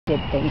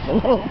did things a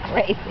little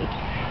crazy.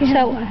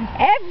 So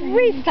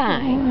every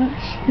sign,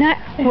 not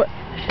what.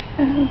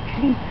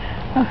 Okay.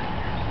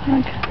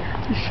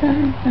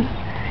 Son,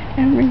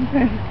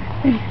 everybody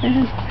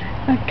says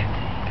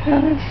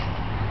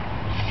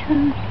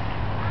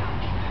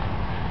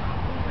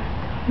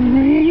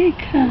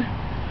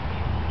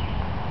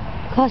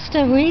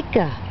Costa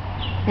Rica.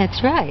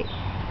 That's right.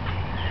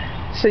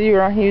 So he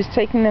was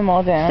taking them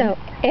all down. So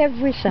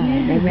every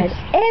sign, they read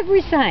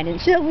every sign,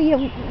 and Sylvia,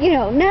 you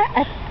know, not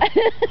a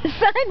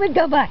sign would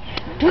go by.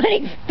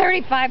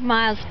 35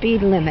 mile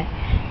speed limit.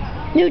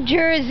 New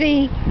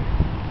Jersey,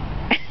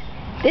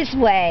 this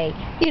way.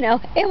 You know,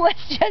 it was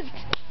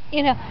just,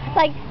 you know,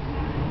 like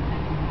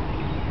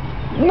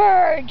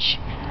merge,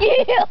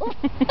 yield.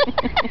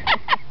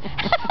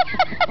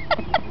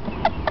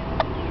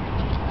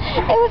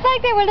 It was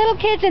like they were little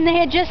kids and they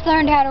had just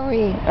learned how to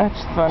read.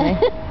 That's funny.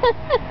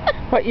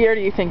 What year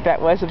do you think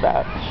that was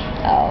about?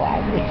 Oh,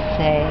 I would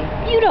say,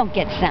 you don't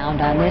get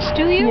sound on this,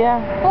 do you? Yeah.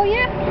 Oh,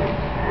 yeah?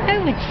 I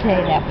would say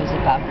that was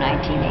about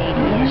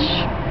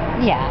 1980-ish.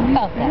 Yeah,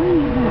 about that.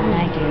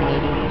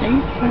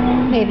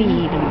 1980. Maybe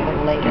even a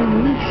little later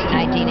than that.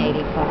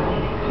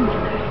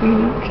 1985. We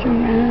looked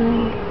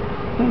around.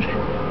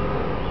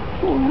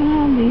 Who are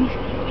all these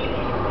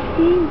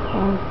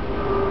people?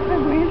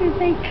 Where did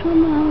they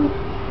come out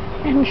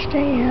and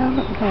stay out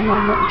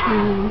all the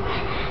time?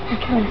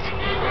 Because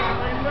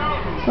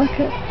look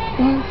at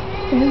what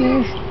it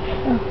is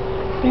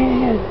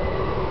there.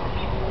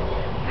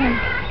 And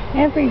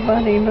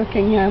everybody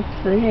looking up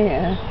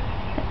there.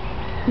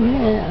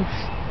 Yes.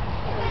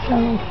 So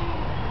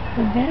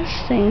the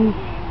best thing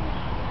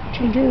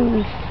to do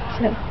is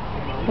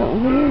what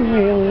we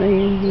really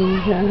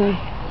need.